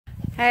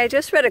I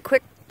just read a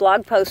quick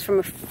blog post from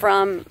a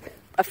friend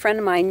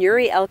of mine,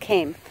 Yuri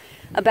Elkame,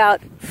 about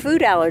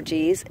food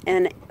allergies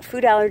and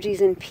food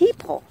allergies in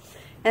people,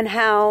 and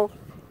how,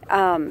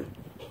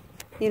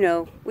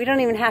 we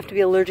don't even have to be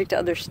allergic to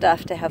other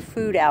stuff to have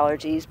food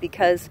allergies,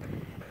 because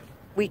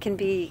we can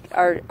be,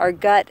 our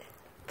gut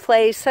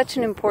plays such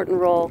an important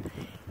role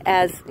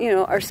as,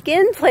 our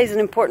skin plays an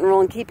important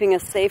role in keeping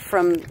us safe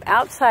from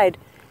outside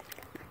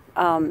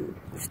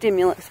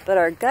stimulus, but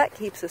our gut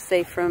keeps us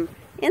safe from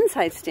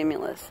inside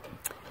stimulus.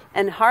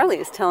 And Harley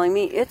is telling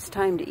me it's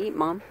time to eat,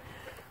 Mom.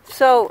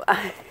 So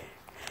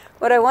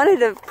what I wanted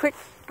to quick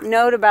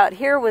note about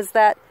here was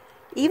that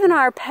even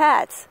our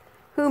pets,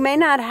 who may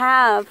not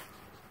have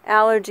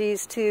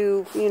allergies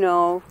to,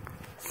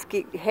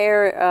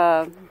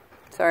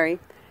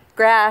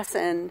 grass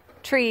and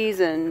trees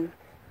and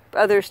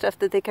other stuff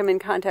that they come in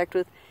contact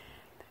with,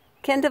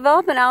 can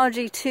develop an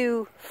allergy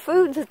to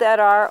foods that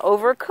are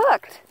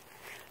overcooked.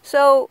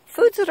 So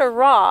foods that are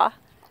raw,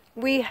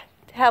 we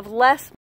have less